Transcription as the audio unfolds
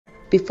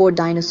before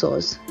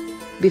dinosaurs,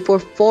 before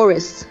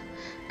forests,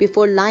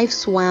 before life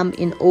swam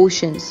in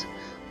oceans.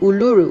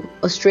 Uluru,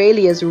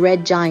 Australia's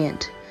red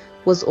giant,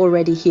 was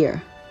already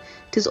here.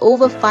 It is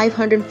over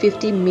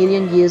 550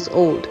 million years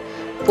old,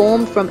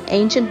 formed from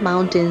ancient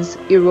mountains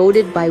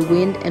eroded by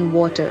wind and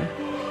water,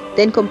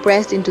 then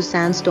compressed into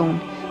sandstone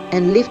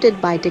and lifted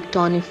by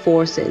tectonic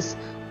forces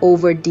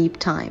over deep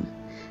time.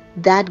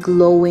 That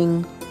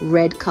glowing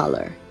red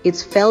color,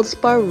 its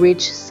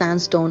feldspar-rich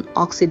sandstone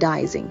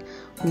oxidizing,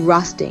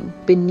 rusting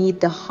beneath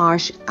the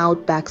harsh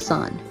outback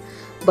sun.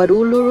 But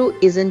Uluru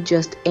isn't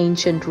just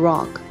ancient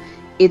rock.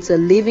 It's a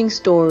living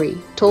story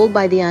told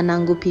by the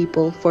Anangu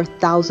people for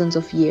thousands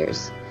of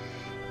years.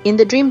 In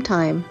the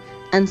Dreamtime,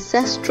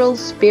 ancestral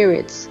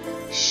spirits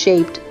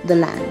shaped the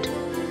land,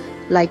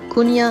 like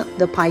Kunya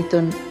the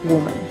python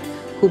woman,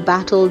 who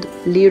battled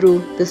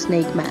Liru the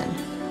snake man,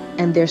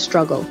 and their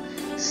struggle,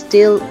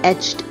 still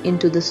etched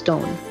into the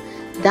stone.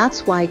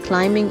 That's why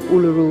climbing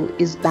Uluru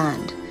is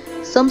banned.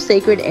 Some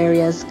sacred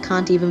areas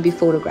can't even be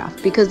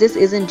photographed because this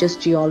isn't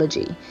just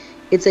geology.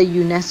 It's a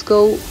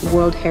UNESCO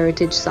World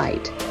Heritage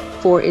Site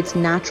for its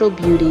natural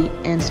beauty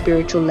and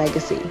spiritual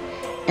legacy.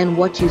 And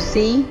what you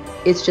see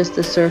is just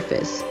the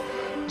surface.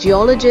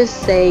 Geologists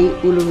say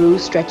Uluru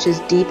stretches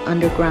deep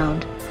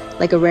underground,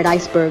 like a red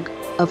iceberg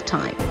of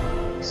time.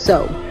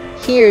 So,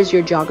 here's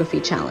your geography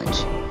challenge.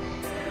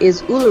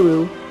 Is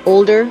Uluru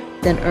older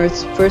than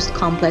Earth's first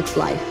complex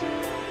life?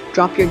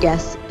 Drop your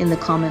guess in the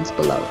comments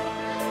below.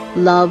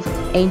 Love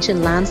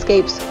ancient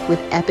landscapes with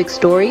epic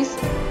stories?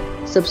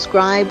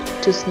 Subscribe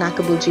to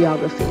Snackable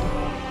Geography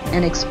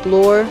and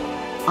explore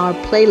our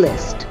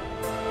playlist,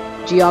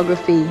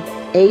 Geography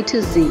A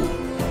to Z,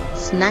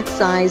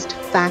 snack-sized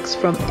facts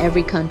from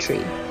every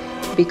country,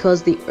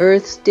 because the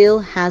Earth still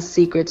has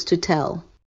secrets to tell.